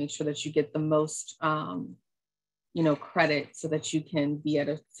make sure that you get the most you know, credit so that you can be at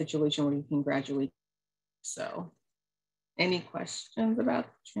a situation where you can graduate. So any questions about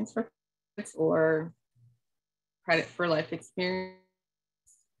transfer credits or credit for life experience?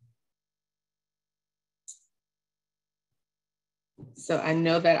 So I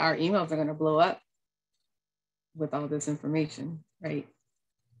know that our emails are going to blow up with all this information, right?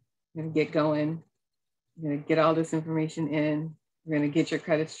 We're going to get going. We're going to get all this information in. We're going to get your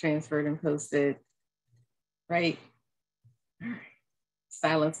credits transferred and posted. Right? All right.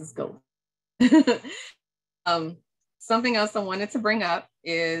 Silence is gold. Something else I wanted to bring up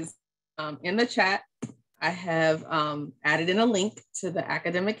is in the chat, I have added in a link to the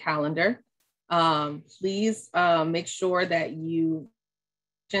academic calendar. Please make sure that you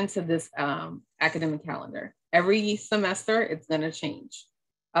into this academic calendar. Every semester, it's going to change.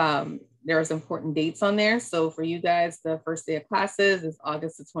 There's important dates on there. So for you guys, the first day of classes is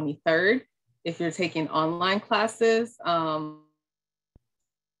August the 23rd. If you're taking online classes, let's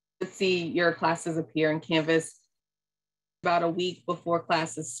see your classes appear in Canvas about a week before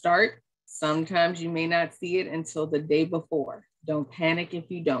classes start. Sometimes you may not see it until the day before. Don't panic if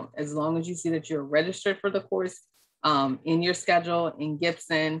you don't. As long as you see that you're registered for the course in your schedule in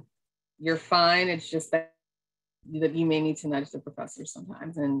Gibson, you're fine. It's just that you may need to nudge the professor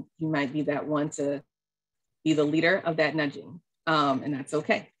sometimes, and you might be that one to be the leader of that nudging, and that's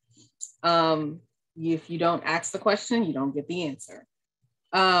okay. If you don't ask the question, you don't get the answer.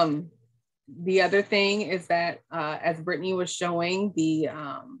 The other thing is that as Brittany was showing the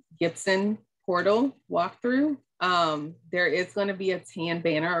Gibson portal walkthrough, there is going to be a tan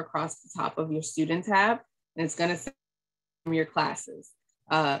banner across the top of your student tab, and it's going to say from your classes.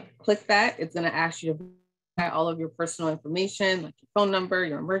 Click that. It's going to ask you to verify all of your personal information, like your phone number,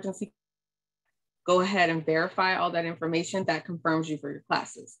 your emergency. Go ahead and verify all that information. That confirms you for your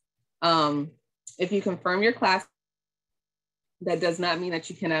classes. If you confirm your class, that does not mean that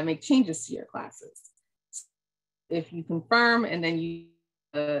you cannot make changes to your classes. If you confirm and then you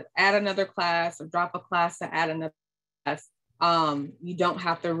add another class or drop a class to add another class, you don't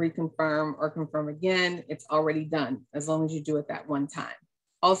have to reconfirm or confirm again. It's already done as long as you do it that one time.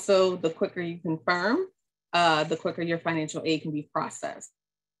 Also, the quicker you confirm, the quicker your financial aid can be processed.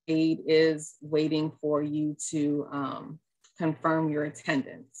 Aid is waiting for you to confirm your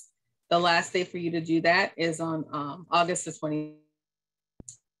attendance. The last day for you to do that is on August the 20th.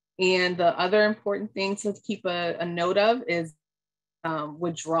 And the other important thing to keep a note of is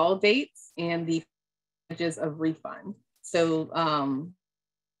withdrawal dates and the percentages of refund. So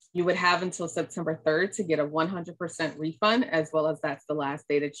you would have until September 3rd to get a 100% refund, as well as that's the last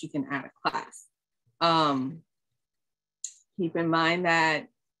day that you can add a class. Keep in mind that,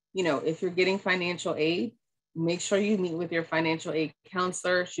 you know, if you're getting financial aid, make sure you meet with your financial aid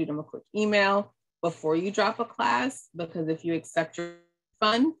counselor, shoot them a quick email before you drop a class, because if you accept your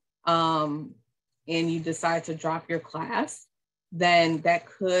fund and you decide to drop your class, then that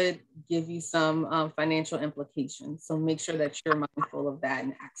could give you some financial implications. So make sure that you're mindful of that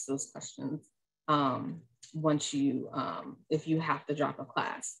and ask those questions once you, if you have to drop a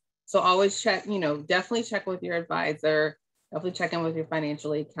class. So always check, you know, definitely check with your advisor, definitely check in with your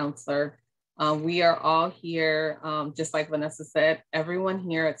financial aid counselor. We are all here, just like Vanessa said, everyone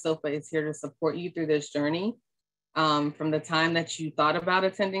here at SOPA is here to support you through this journey. From the time that you thought about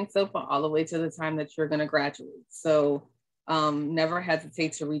attending SOPA all the way to the time that you're gonna graduate. So never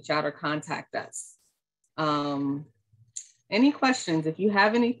hesitate to reach out or contact us. Any questions? If you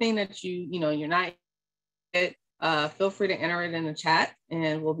have anything that you're not, feel free to enter it in the chat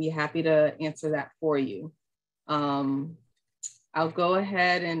and we'll be happy to answer that for you. I'll go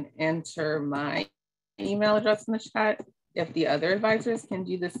ahead and enter my email address in the chat if the other advisors can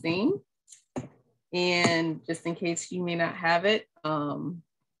do the same. And just in case you may not have it, you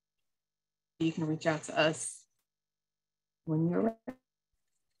can reach out to us when you're ready.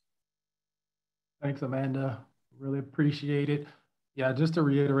 Thanks, Amanda. Really appreciate it. Yeah, just to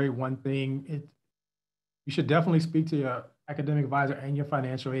reiterate one thing, you should definitely speak to your academic advisor and your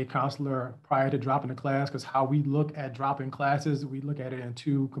financial aid counselor prior to dropping the class, because how we look at dropping classes, we look at it in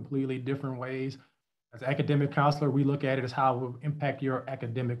two completely different ways. As an academic counselor, we look at it as how it will impact your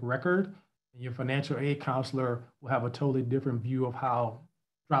academic record. And your financial aid counselor will have a totally different view of how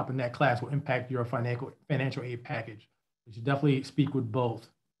dropping that class will impact your financial aid package. You should definitely speak with both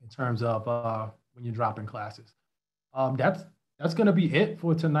in terms of when you're dropping classes. That's going to be it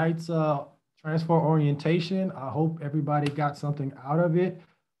for tonight's transfer orientation. I hope everybody got something out of it.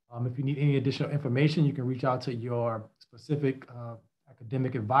 If you need any additional information, you can reach out to your specific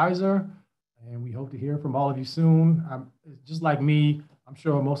academic advisor, and we hope to hear from all of you soon. Just like me, I'm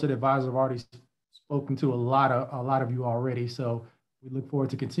sure most of the advisors have already spoken to a lot of you already, so we look forward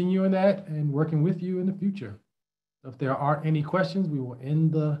to continuing that and working with you in the future. So if there aren't any questions, we will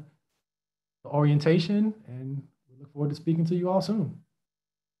end the orientation, and we look forward to speaking to you all soon.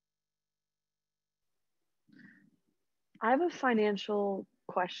 I have a financial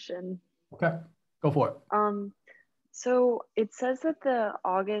question. Okay, go for it. So it says that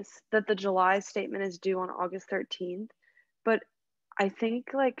the July statement is due on August 13th, but I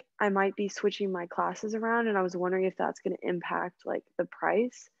think like I might be switching my classes around, and I was wondering if that's going to impact like the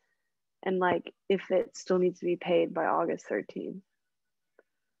price and like if it still needs to be paid by August 13th.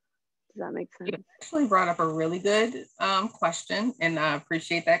 Does that make sense? You actually brought up a really good question, and I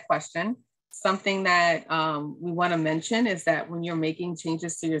appreciate that question. Something that we want to mention is that when you're making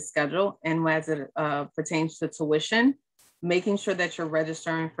changes to your schedule and as it pertains to tuition, making sure that you're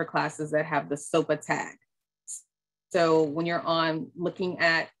registering for classes that have the SOPA tag. So when you're looking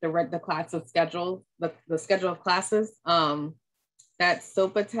at the class of schedule, the schedule of classes, that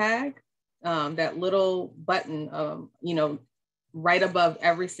SOPA tag, that little button, right above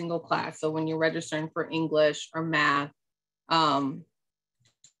every single class. So when you're registering for English or math,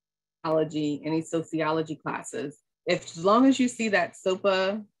 any sociology classes, as long as you see that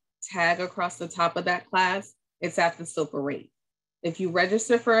SOPA tag across the top of that class, it's at the SOPA rate. If you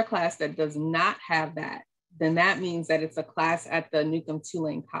register for a class that does not have that, then that means that it's a class at the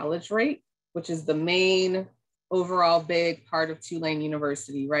Newcomb-Tulane College rate, which is the main overall big part of Tulane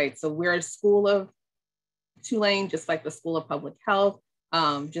University, right? So we're a school of Tulane, just like the School of Public Health,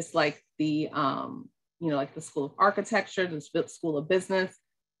 just like the, like the School of Architecture, the School of Business.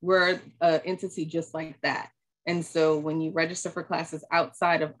 We're an entity just like that. And so when you register for classes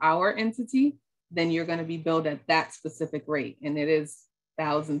outside of our entity, then you're going to be billed at that specific rate. And it is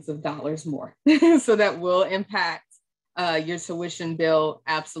thousands of dollars more. So that will impact your tuition bill,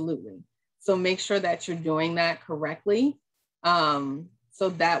 absolutely. So make sure that you're doing that correctly. So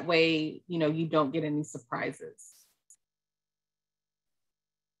that way, you know, you don't get any surprises.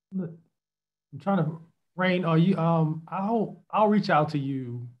 I'm trying to, Rain, are you, I'll reach out to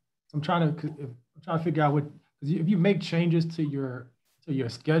you. I'm trying to figure out because if you make changes to your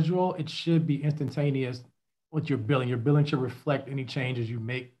schedule, it should be instantaneous with your billing. Your billing should reflect any changes you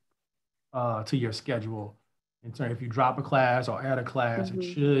make to your schedule. In terms, if you drop a class or add a class, it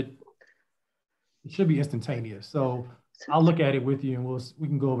should be instantaneous. So I'll look at it with you, and we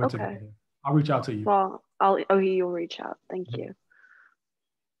can go over it together. I'll reach out to you. Well, you'll reach out. Thank you.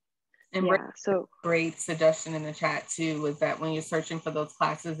 And so great suggestion in the chat too was that when you're searching for those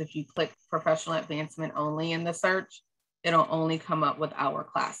classes, if you click professional advancement only in the search, it'll only come up with our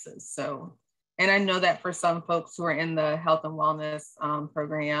classes. So, and I know that for some folks who are in the health and wellness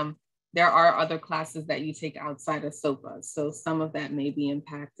program, there are other classes that you take outside of SOPA. So some of that may be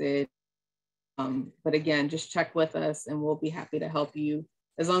impacted. But again, just check with us and we'll be happy to help you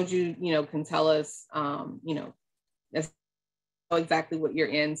as long as you can tell us, exactly what you're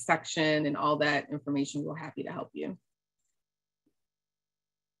in section and all that information. We're happy to help you.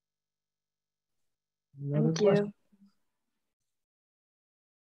 Thank you.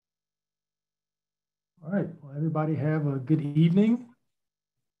 All right. Well, everybody have a good evening.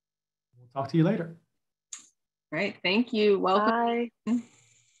 We'll talk to you later. All right. Thank you. Welcome. Bye.